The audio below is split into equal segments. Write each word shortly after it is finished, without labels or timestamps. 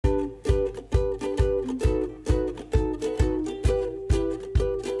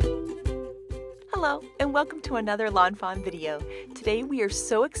and welcome to another Lawn Fawn video. Today we are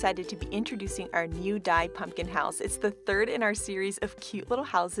so excited to be introducing our new dye pumpkin house. It's the third in our series of cute little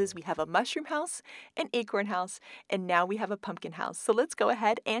houses. We have a mushroom house, an acorn house, and now we have a pumpkin house. So let's go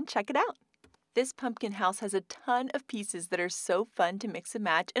ahead and check it out. This pumpkin house has a ton of pieces that are so fun to mix and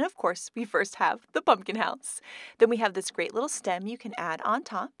match, and of course we first have the pumpkin house. Then we have this great little stem you can add on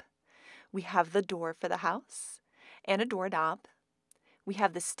top. We have the door for the house and a doorknob. We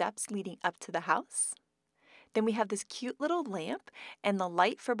have the steps leading up to the house. Then we have this cute little lamp and the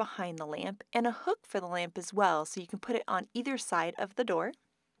light for behind the lamp and a hook for the lamp as well, so you can put it on either side of the door.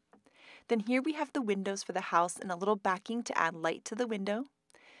 Then here we have the windows for the house and a little backing to add light to the window.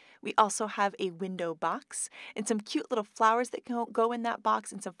 We also have a window box and some cute little flowers that can go in that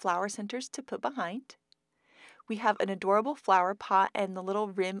box and some flower centers to put behind. We have an adorable flower pot and the little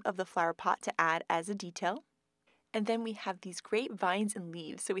rim of the flower pot to add as a detail. And then we have these great vines and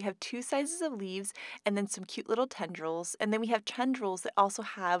leaves. So we have two sizes of leaves and then some cute little tendrils. And then we have tendrils that also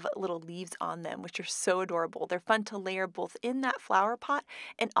have little leaves on them, which are so adorable. They're fun to layer both in that flower pot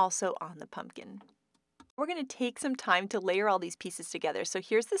and also on the pumpkin. We're going to take some time to layer all these pieces together. So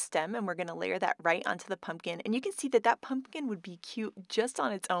here's the stem and we're going to layer that right onto the pumpkin. And you can see that that pumpkin would be cute just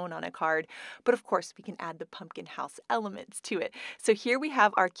on its own on a card. But of course we can add the pumpkin house elements to it. So here we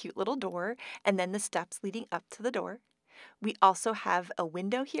have our cute little door and then the steps leading up to the door. We also have a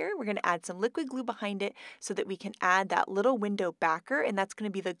window here. We're going to add some liquid glue behind it so that we can add that little window backer, and that's going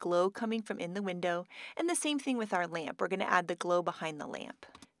to be the glow coming from in the window. And the same thing with our lamp. We're going to add the glow behind the lamp.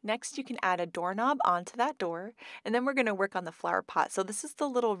 Next, you can add a doorknob onto that door, and then we're going to work on the flower pot. So this is the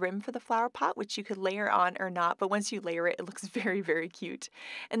little rim for the flower pot, which you could layer on or not, but once you layer it, it looks very, very cute.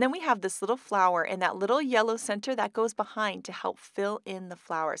 And then we have this little flower and that little yellow center that goes behind to help fill in the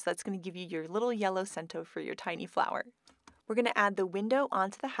flower. So that's going to give you your little yellow center for your tiny flower. We're going to add the window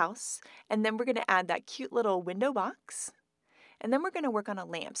onto the house, and then we're going to add that cute little window box. And then we're going to work on a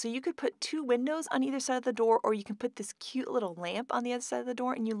lamp. So you could put two windows on either side of the door, or you can put this cute little lamp on the other side of the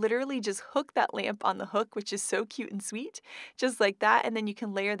door, and you literally just hook that lamp on the hook, which is so cute and sweet, just like that. And then you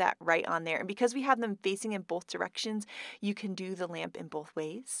can layer that right on there. And because we have them facing in both directions, you can do the lamp in both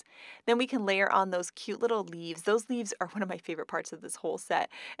ways. Then we can layer on those cute little leaves. Those leaves are one of my favorite parts of this whole set.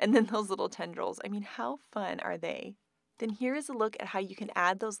 And then those little tendrils. I mean, how fun are they? Then here is a look at how you can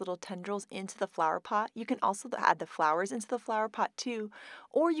add those little tendrils into the flower pot. You can also add the flowers into the flower pot too,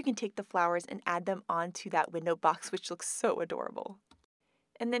 or you can take the flowers and add them onto that window box, which looks so adorable.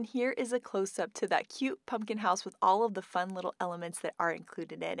 And then here is a close-up to that cute pumpkin house with all of the fun little elements that are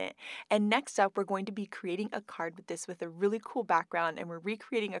included in it. And next up, we're going to be creating a card with this with a really cool background, and we're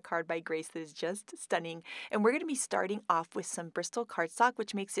recreating a card by Grace that is just stunning. And we're going to be starting off with some Bristol cardstock,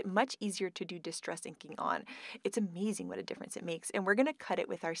 which makes it much easier to do distress inking on. It's amazing what a difference it makes. And we're going to cut it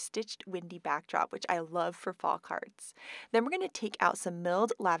with our stitched windy backdrop, which I love for fall cards. Then we're going to take out some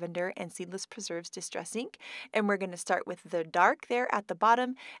milled lavender and seedless preserves distress ink, and we're going to start with the dark there at the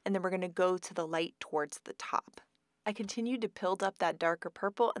bottom, and then we're going to go to the light towards the top. I continued to build up that darker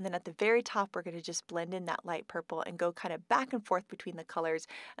purple, and then at the very top we're going to just blend in that light purple and go kind of back and forth between the colors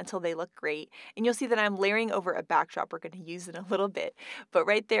until they look great. And you'll see that I'm layering over a backdrop we're going to use in a little bit. But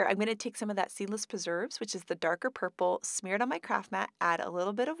right there, I'm going to take some of that seedless preserves, which is the darker purple, smear it on my craft mat, add a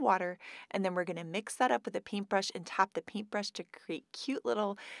little bit of water, and then we're going to mix that up with a paintbrush and tap the paintbrush to create cute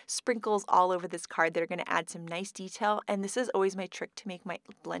little sprinkles all over this card that are going to add some nice detail. And this is always my trick to make my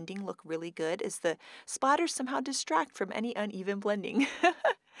blending look really good, is the splatters somehow distract from any uneven blending.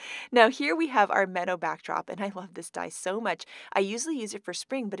 Now here we have our meadow backdrop, and I love this die so much. I usually use it for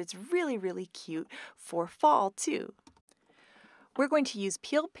spring, but it's really, really cute for fall too. We're going to use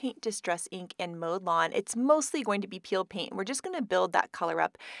Peel Paint Distress Ink and Mowed Lawn. It's mostly going to be peel paint, and we're just going to build that color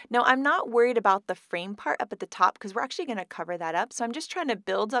up. Now, I'm not worried about the frame part up at the top because we're actually going to cover that up. So I'm just trying to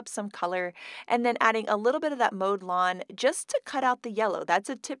build up some color and then adding a little bit of that Mowed Lawn just to cut out the yellow. That's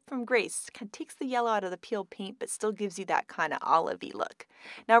a tip from Grace. Kind of takes the yellow out of the peel paint, but still gives you that kind of olivey look.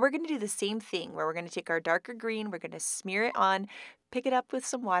 Now, we're going to do the same thing where we're going to take our darker green, we're going to smear it on, pick it up with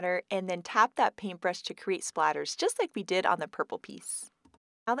some water, and then tap that paintbrush to create splatters, just like we did on the purple piece.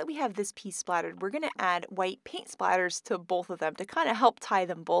 Now that we have this piece splattered, we're going to add white paint splatters to both of them to kind of help tie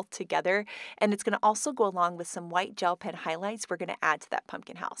them both together. And it's going to also go along with some white gel pen highlights we're going to add to that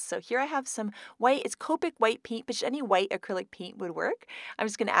pumpkin house. So here I have some white, it's Copic white paint, but any white acrylic paint would work. I'm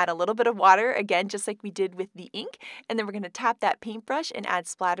just going to add a little bit of water, again, just like we did with the ink. And then we're going to tap that paintbrush and add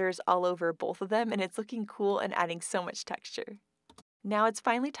splatters all over both of them. And it's looking cool and adding so much texture. Now it's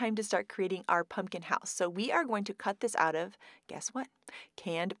finally time to start creating our pumpkin house. So we are going to cut this out of, guess what?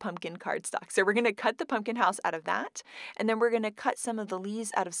 Canned pumpkin cardstock. So we're going to cut the pumpkin house out of that, and then we're going to cut some of the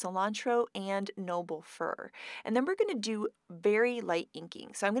leaves out of cilantro and noble fir. And then we're going to do very light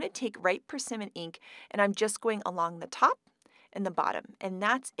inking. So I'm going to take Ripe Persimmon ink, and I'm just going along the top and the bottom, and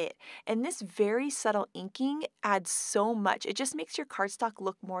that's it. And this very subtle inking adds so much. It just makes your cardstock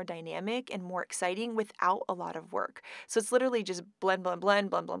look more dynamic and more exciting without a lot of work. So it's literally just blend, blend,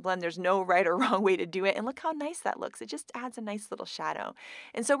 blend, blend, blend, blend. There's no right or wrong way to do it. And look how nice that looks. It just adds a nice little shadow.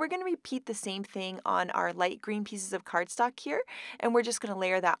 And so we're going to repeat the same thing on our light green pieces of cardstock here, and we're just going to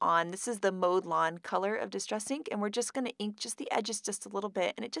layer that on. This is the Mowed Lawn color of Distress ink, and we're just going to ink just the edges just a little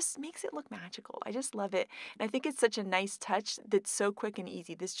bit, and it just makes it look magical. I just love it. And I think it's such a nice touch that's so quick and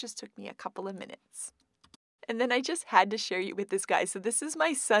easy. This just took me a couple of minutes. And then I just had to share you with this guy. So this is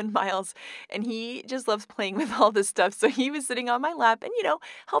my son, Miles, and he just loves playing with all this stuff. So he was sitting on my lap and,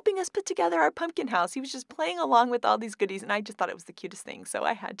 helping us put together our pumpkin house. He was just playing along with all these goodies, and I just thought it was the cutest thing. So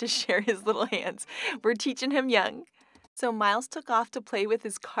I had to share his little hands. We're teaching him young. So Miles took off to play with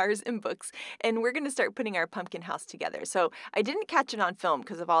his cars and books, and we're going to start putting our pumpkin house together. So I didn't catch it on film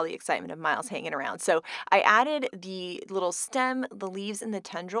because of all the excitement of Miles hanging around. So I added the little stem, the leaves, and the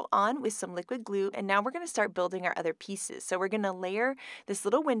tendril on with some liquid glue, and now we're going to start building our other pieces. So we're going to layer this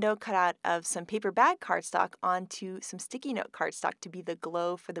little window cut out of some paper bag cardstock onto some sticky note cardstock to be the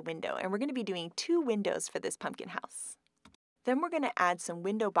glow for the window. And we're going to be doing 2 windows for this pumpkin house. Then we're going to add some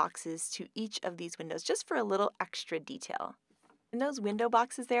window boxes to each of these windows just for a little extra detail. And those window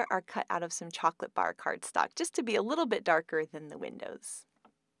boxes there are cut out of some chocolate bar cardstock just to be a little bit darker than the windows.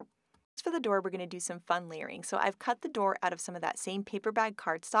 For the door, we're going to do some fun layering. So I've cut the door out of some of that same paper bag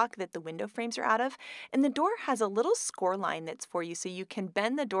cardstock that the window frames are out of, and the door has a little score line that's for you, so you can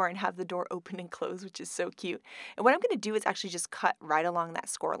bend the door and have the door open and close, which is so cute. And what I'm going to do is actually just cut right along that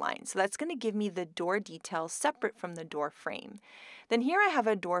score line. So that's going to give me the door detail separate from the door frame. Then here I have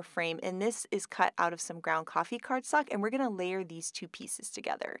a door frame, and this is cut out of some ground coffee cardstock, and we're going to layer these 2 pieces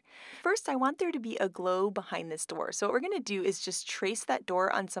together. First, I want there to be a glow behind this door. So what we're going to do is just trace that door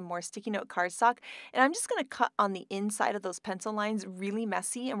on some more sticky note cardstock, and I'm just going to cut on the inside of those pencil lines really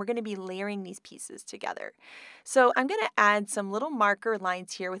messy, and we're going to be layering these pieces together. So I'm going to add some little marker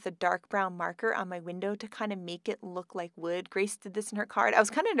lines here with a dark brown marker on my window to kind of make it look like wood. Grace did this in her card. I was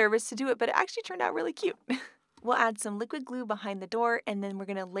kind of nervous to do it, but it actually turned out really cute. We'll add some liquid glue behind the door, and then we're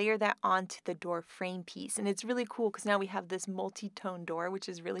going to layer that onto the door frame piece. And it's really cool because now we have this multi-tone door, which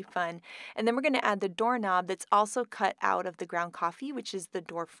is really fun. And then we're going to add the doorknob that's also cut out of the ground coffee, which is the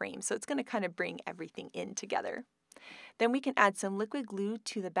door frame. So it's going to kind of bring everything in together. Then we can add some liquid glue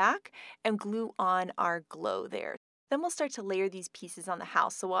to the back and glue on our glow there. Then we'll start to layer these pieces on the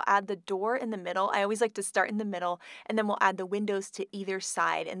house. So we'll add the door in the middle. I always like to start in the middle, and then we'll add the windows to either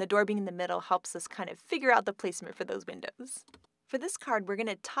side. And the door being in the middle helps us kind of figure out the placement for those windows. For this card, we're going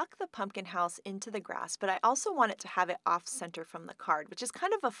to tuck the pumpkin house into the grass, but I also want it to have it off center from the card, which is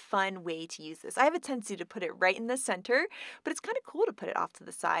kind of a fun way to use this. I have a tendency to put it right in the center, but it's kind of cool to put it off to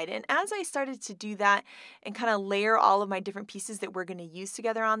the side. And as I started to do that and kind of layer all of my different pieces that we're going to use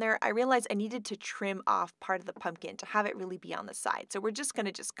together on there, I realized I needed to trim off part of the pumpkin to have it really be on the side. So we're just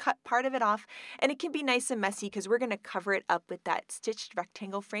going to cut part of it off, and it can be nice and messy because we're going to cover it up with that stitched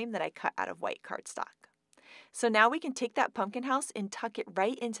rectangle frame that I cut out of white cardstock. So now we can take that pumpkin house and tuck it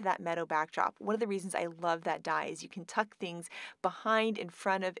right into that meadow backdrop. One of the reasons I love that die is you can tuck things behind, in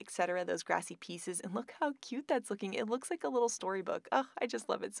front of, etc., those grassy pieces. And look how cute that's looking. It looks like a little storybook. Oh, I just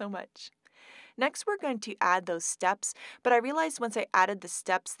love it so much. Next, we're going to add those steps, but I realized once I added the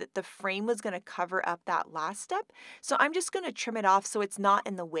steps that the frame was going to cover up that last step. So I'm just going to trim it off so it's not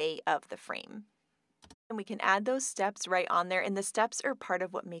in the way of the frame. And we can add those steps right on there, and the steps are part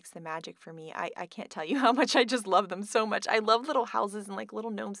of what makes the magic for me. I can't tell you how much I just love them so much. I love little houses and like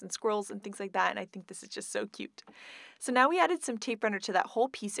little gnomes and squirrels and things like that, and I think this is just so cute. So now we added some tape runner to that whole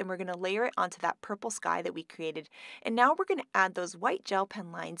piece, and we're going to layer it onto that purple sky that we created. And now we're going to add those white gel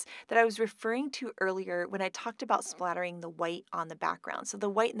pen lines that I was referring to earlier when I talked about splattering the white on the background. So the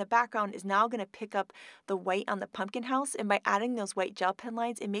white in the background is now going to pick up the white on the pumpkin house, and by adding those white gel pen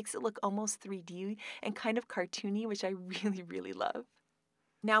lines, it makes it look almost 3D and kind of cartoony, which I really, really love.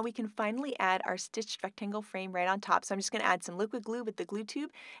 Now we can finally add our stitched rectangle frame right on top. So I'm just going to add some liquid glue with the glue tube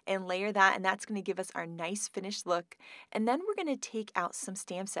and layer that, and that's going to give us our nice finished look. And then we're going to take out some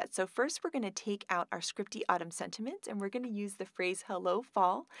stamp sets. So first we're going to take out our scripty autumn sentiment, and we're going to use the phrase hello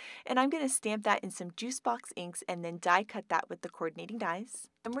fall. And I'm going to stamp that in some juice box inks and then die cut that with the coordinating dies.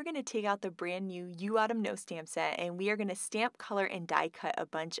 Then we're going to take out the brand new You Autumn No stamp set, and we are going to stamp, color, and die cut a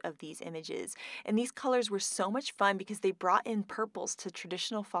bunch of these images. And these colors were so much fun because they brought in purples to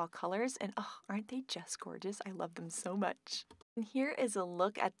traditional fall colors, and oh, aren't they just gorgeous? I love them so much. And here is a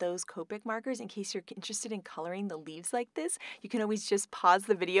look at those Copic markers in case you're interested in coloring the leaves like this. You can always just pause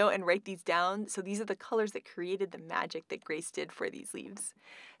the video and write these down. So these are the colors that created the magic that Grace did for these leaves.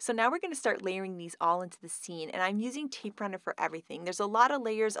 So now we're going to start layering these all into the scene, and I'm using tape runner for everything. There's a lot of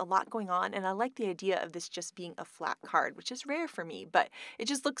layers, a lot going on, and I like the idea of this just being a flat card, which is rare for me, but it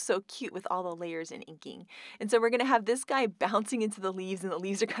just looks so cute with all the layers and inking. And so we're going to have this guy bouncing into the leaves, and the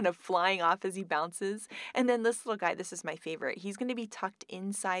leaves are kind of flying off as he bounces. And then this little guy, this is my favorite. He's going to be tucked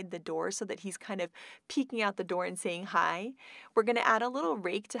inside the door so that he's kind of peeking out the door and saying hi. We're going to add a little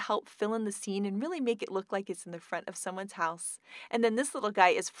rake to help fill in the scene and really make it look like it's in the front of someone's house. And then this little guy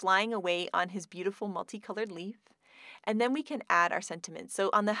is flying away on his beautiful multicolored leaf. And then we can add our sentiments. So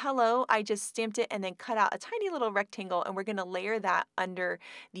on the hello, I just stamped it and then cut out a tiny little rectangle, and we're going to layer that under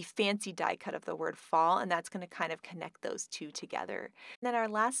the fancy die cut of the word fall, and that's going to kind of connect those two together. And then our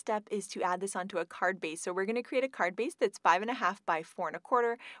last step is to add this onto a card base. So we're going to create a card base that's 5.5 by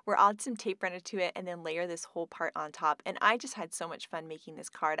 4.25. We'll add some tape runner to it and then layer this whole part on top. And I just had so much fun making this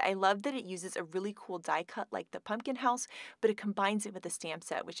card. I love that it uses a really cool die cut like the pumpkin house, but it combines it with a stamp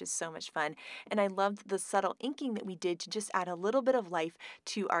set, which is so much fun. And I loved the subtle inking that we did to just add a little bit of life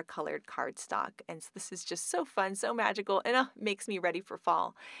to our colored cardstock. And so this is just so fun, so magical, and makes me ready for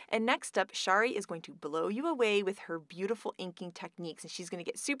fall. And next up, Shari is going to blow you away with her beautiful inking techniques, and she's going to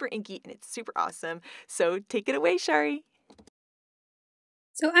get super inky, and it's super awesome. So take it away, Shari.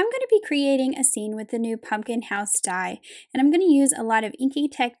 So I'm going to be creating a scene with the new pumpkin house die, and I'm going to use a lot of inky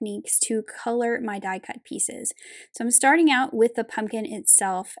techniques to color my die cut pieces. So I'm starting out with the pumpkin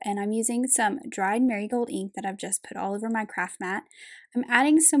itself, and I'm using some dried marigold ink that I've just put all over my craft mat. I'm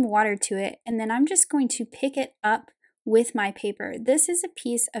adding some water to it, and then I'm just going to pick it up with my paper. This is a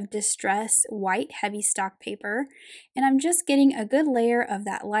piece of distressed white heavy stock paper, and I'm just getting a good layer of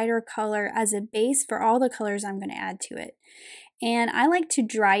that lighter color as a base for all the colors I'm going to add to it. And I like to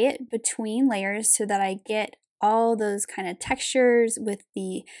dry it between layers so that I get all those kind of textures with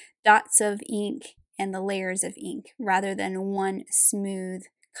the dots of ink and the layers of ink rather than one smooth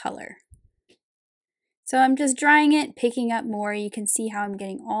color. So I'm just drying it, picking up more. You can see how I'm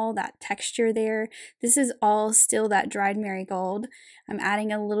getting all that texture there. This is all still that dried marigold. I'm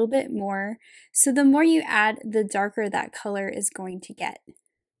adding a little bit more. So the more you add, the darker that color is going to get.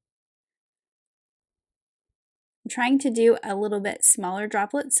 I'm trying to do a little bit smaller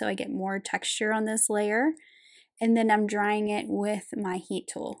droplets so I get more texture on this layer, and then I'm drying it with my heat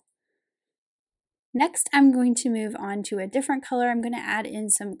tool. Next, I'm going to move on to a different color. I'm going to add in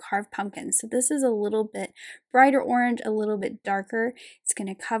some carved pumpkins. So this is a little bit brighter orange, a little bit darker. It's going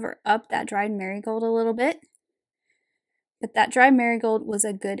to cover up that dried marigold a little bit, but that dried marigold was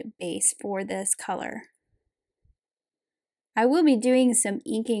a good base for this color. I will be doing some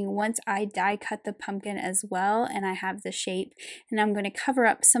inking once I die cut the pumpkin as well, and I have the shape, and I'm going to cover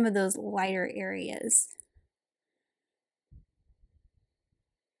up some of those lighter areas.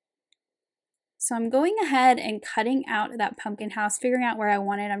 So I'm going ahead and cutting out that pumpkin house, figuring out where I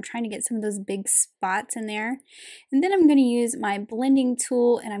want it. I'm trying to get some of those big spots in there. And then I'm going to use my blending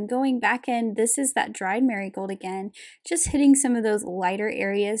tool, and I'm going back in. This is that dried marigold again, just hitting some of those lighter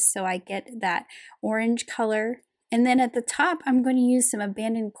areas so I get that orange color. And then at the top, I'm going to use some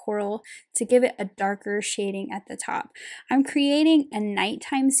abandoned coral to give it a darker shading at the top. I'm creating a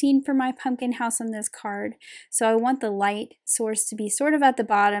nighttime scene for my pumpkin house on this card, so I want the light source to be sort of at the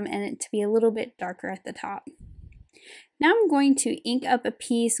bottom and it to be a little bit darker at the top. Now I'm going to ink up a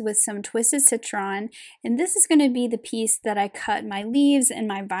piece with some twisted citron, and this is going to be the piece that I cut my leaves and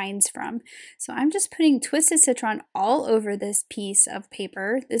my vines from. So I'm just putting twisted citron all over this piece of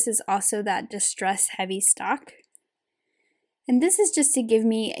paper. This is also that distressed heavy stock. And this is just to give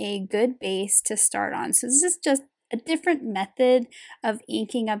me a good base to start on. So this is just a different method of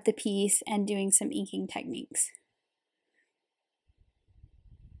inking up the piece and doing some inking techniques.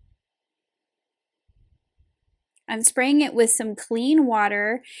 I'm spraying it with some clean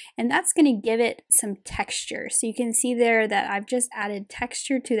water, and that's going to give it some texture. So you can see there that I've just added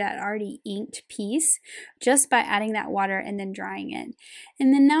texture to that already inked piece just by adding that water and then drying it.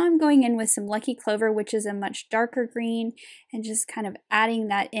 And then now I'm going in with some Lucky Clover, which is a much darker green, and just kind of adding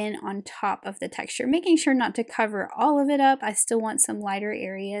that in on top of the texture, making sure not to cover all of it up. I still want some lighter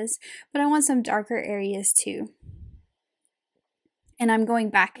areas, but I want some darker areas too. And I'm going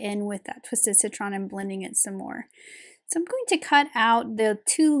back in with that twisted citron and blending it some more. So I'm going to cut out the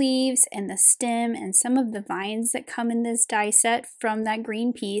 2 leaves and the stem and some of the vines that come in this die set from that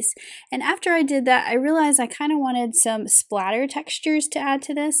green piece. And after I did that, I realized I kind of wanted some splatter textures to add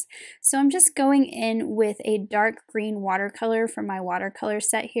to this. So I'm just going in with a dark green watercolor from my watercolor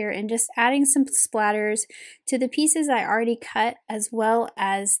set here and just adding some splatters to the pieces I already cut as well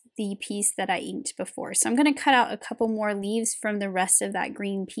as the piece that I inked before. So I'm going to cut out a couple more leaves from the rest of that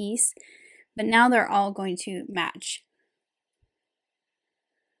green piece, but now they're all going to match.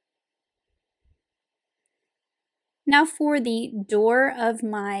 Now for the door of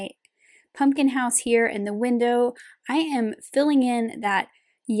my pumpkin house here and the window, I am filling in that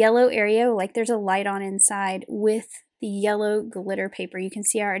yellow area, like there's a light on inside, with the yellow glitter paper. You can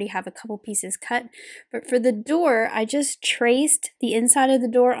see I already have a couple pieces cut, but for the door, I just traced the inside of the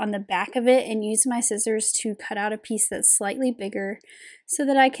door on the back of it and used my scissors to cut out a piece that's slightly bigger so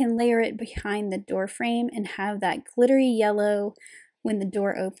that I can layer it behind the door frame and have that glittery yellow when the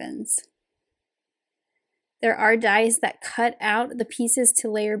door opens. There are dies that cut out the pieces to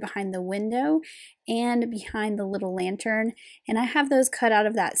layer behind the window and behind the little lantern, and I have those cut out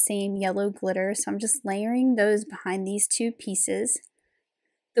of that same yellow glitter, so I'm just layering those behind these 2 pieces.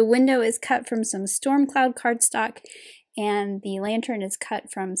 The window is cut from some storm cloud cardstock, and the lantern is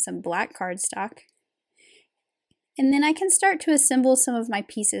cut from some black cardstock. And then I can start to assemble some of my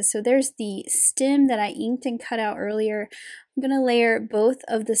pieces. So there's the stem that I inked and cut out earlier. I'm going to layer both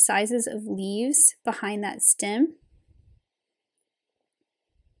of the sizes of leaves behind that stem.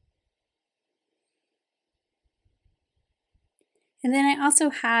 And then I also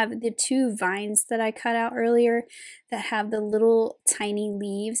have the 2 vines that I cut out earlier that have the little tiny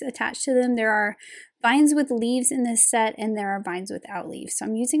leaves attached to them. There are vines with leaves in this set and there are vines without leaves. So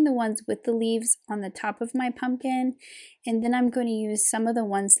I'm using the ones with the leaves on the top of my pumpkin, and then I'm going to use some of the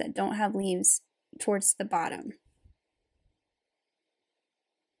ones that don't have leaves towards the bottom.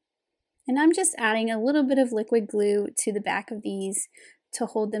 And I'm just adding a little bit of liquid glue to the back of these to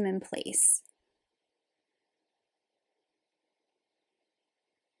hold them in place.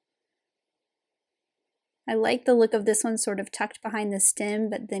 I like the look of this one sort of tucked behind the stem,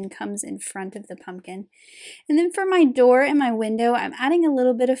 but then comes in front of the pumpkin. And then for my door and my window, I'm adding a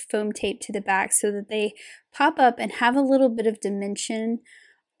little bit of foam tape to the back so that they pop up and have a little bit of dimension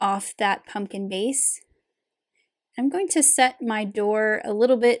off that pumpkin base. I'm going to set my door a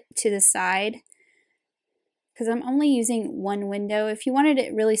little bit to the side because I'm only using one window. If you wanted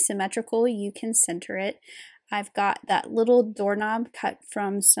it really symmetrical, you can center it. I've got that little doorknob cut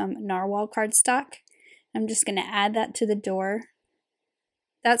from some narwhal cardstock. I'm just going to add that to the door.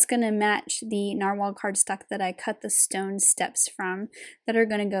 That's going to match the narwhal cardstock that I cut the stone steps from that are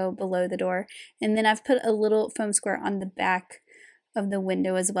going to go below the door. And then I've put a little foam square on the back of the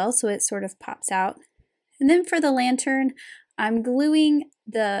window as well, so it sort of pops out. And then for the lantern, I'm gluing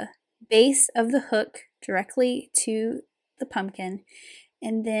the base of the hook directly to the pumpkin.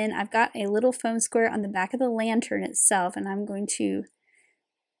 And then I've got a little foam square on the back of the lantern itself, and I'm going to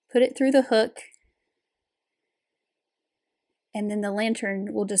put it through the hook. And then the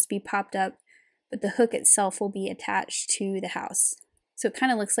lantern will just be popped up, but the hook itself will be attached to the house. So it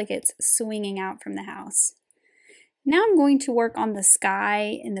kind of looks like it's swinging out from the house. Now I'm going to work on the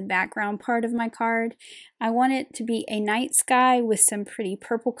sky in the background part of my card. I want it to be a night sky with some pretty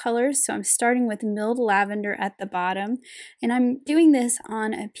purple colors, so I'm starting with milled lavender at the bottom, and I'm doing this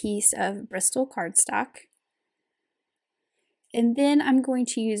on a piece of Bristol cardstock. And then I'm going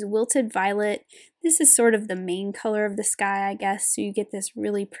to use wilted violet. This is sort of the main color of the sky, I guess, so you get this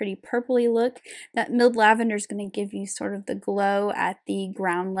really pretty purpley look. That milled lavender is going to give you sort of the glow at the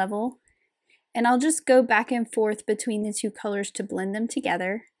ground level. And I'll just go back and forth between the 2 colors to blend them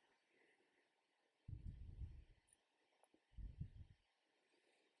together.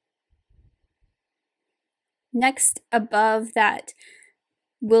 Next, above that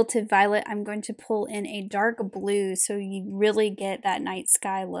wilted violet, I'm going to pull in a dark blue so you really get that night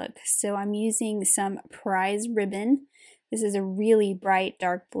sky look. So I'm using some prize ribbon. This is a really bright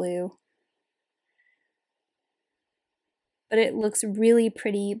dark blue, but it looks really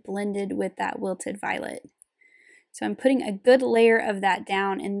pretty blended with that wilted violet. So I'm putting a good layer of that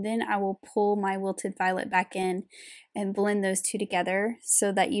down, and then I will pull my wilted violet back in and blend those 2 together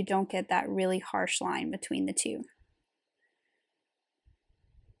so that you don't get that really harsh line between the 2.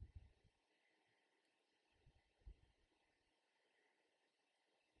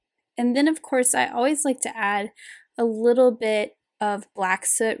 And then of course I always like to add a little bit of black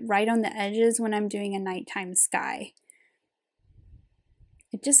soot right on the edges when I'm doing a nighttime sky.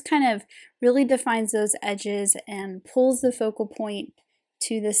 It just kind of really defines those edges and pulls the focal point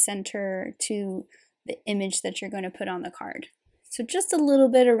to the center to the image that you're going to put on the card. So just a little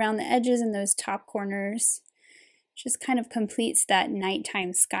bit around the edges and those top corners just kind of completes that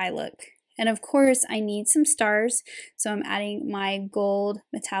nighttime sky look. And of course, I need some stars, so I'm adding my gold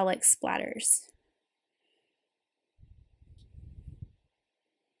metallic splatters.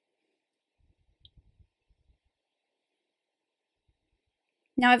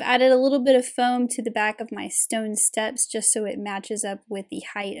 Now I've added a little bit of foam to the back of my stone steps just so it matches up with the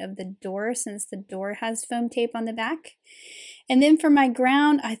height of the door, since the door has foam tape on the back. And then for my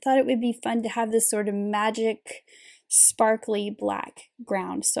ground, I thought it would be fun to have this sort of magic sparkly black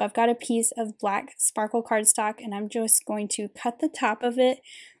ground. So I've got a piece of black sparkle cardstock and I'm just going to cut the top of it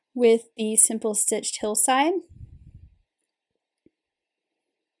with the simple stitched hillside.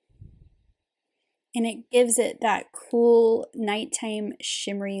 And it gives it that cool nighttime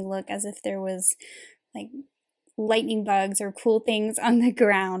shimmery look, as if there was like lightning bugs or cool things on the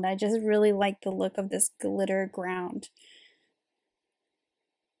ground. I just really like the look of this glitter ground.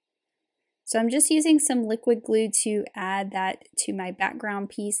 So I'm just using some liquid glue to add that to my background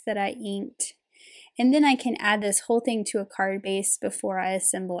piece that I inked. And then I can add this whole thing to a card base before I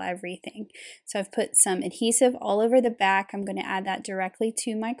assemble everything. So I've put some adhesive all over the back. I'm going to add that directly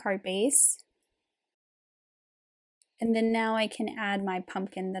to my card base. And then now I can add my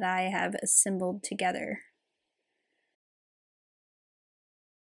pumpkin that I have assembled together.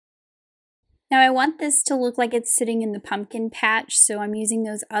 Now I want this to look like it's sitting in the pumpkin patch, so I'm using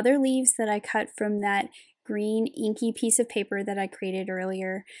those other leaves that I cut from that green inky piece of paper that I created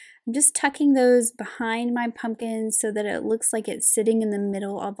earlier. I'm just tucking those behind my pumpkin so that it looks like it's sitting in the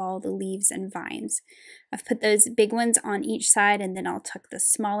middle of all the leaves and vines. I've put those big ones on each side and then I'll tuck the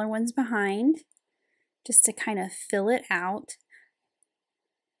smaller ones behind, just to kind of fill it out.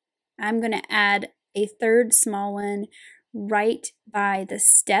 I'm going to add a third small one right by the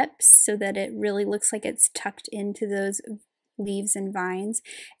steps so that it really looks like it's tucked into those leaves and vines.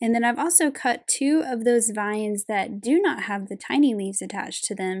 And then I've also cut 2 of those vines that do not have the tiny leaves attached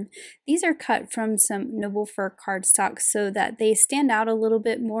to them. These are cut from some noble fir cardstock so that they stand out a little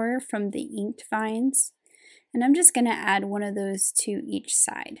bit more from the inked vines. And I'm just going to add one of those to each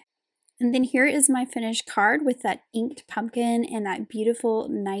side. And then here is my finished card with that inked pumpkin and that beautiful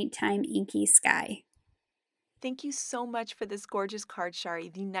nighttime inky sky. Thank you so much for this gorgeous card, Shari.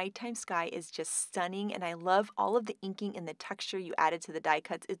 The nighttime sky is just stunning, and I love all of the inking and the texture you added to the die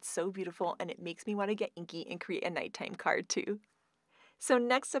cuts. It's so beautiful, and it makes me want to get inky and create a nighttime card too. So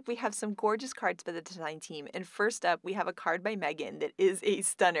next up, we have some gorgeous cards by the design team. And first up, we have a card by Megan that is a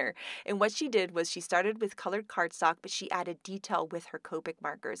stunner. And what she did was she started with colored cardstock, but she added detail with her Copic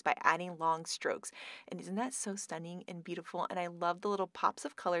markers by adding long strokes. And isn't that so stunning and beautiful? And I love the little pops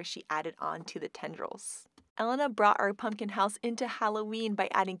of color she added on to the tendrils. Elena brought our pumpkin house into Halloween by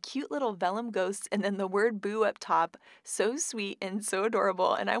adding cute little vellum ghosts and then the word boo up top. So sweet and so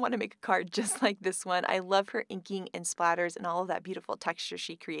adorable, and I want to make a card just like this one. I love her inking and splatters and all of that beautiful texture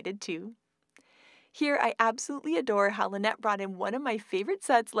she created too. Here, I absolutely adore how Lynette brought in one of my favorite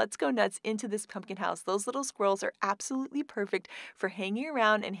sets, Let's Go Nuts, into this pumpkin house. Those little squirrels are absolutely perfect for hanging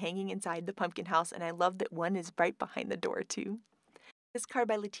around and hanging inside the pumpkin house, and I love that one is right behind the door too. This card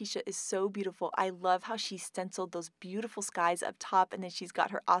by Letitia is so beautiful. I love how she stenciled those beautiful skies up top, and then she's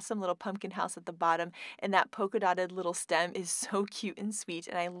got her awesome little pumpkin house at the bottom, and that polka dotted little stem is so cute and sweet,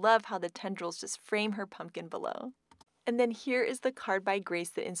 and I love how the tendrils just frame her pumpkin below. And then here is the card by Grace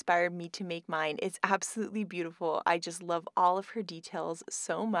that inspired me to make mine. It's absolutely beautiful. I just love all of her details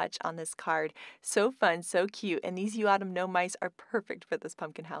so much on this card. So fun, so cute, and these You Autumn No Mice are perfect for this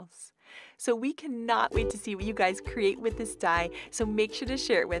pumpkin house. So we cannot wait to see what you guys create with this die, so make sure to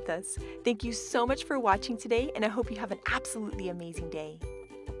share it with us. Thank you so much for watching today, and I hope you have an absolutely amazing day.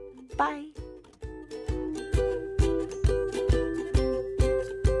 Bye!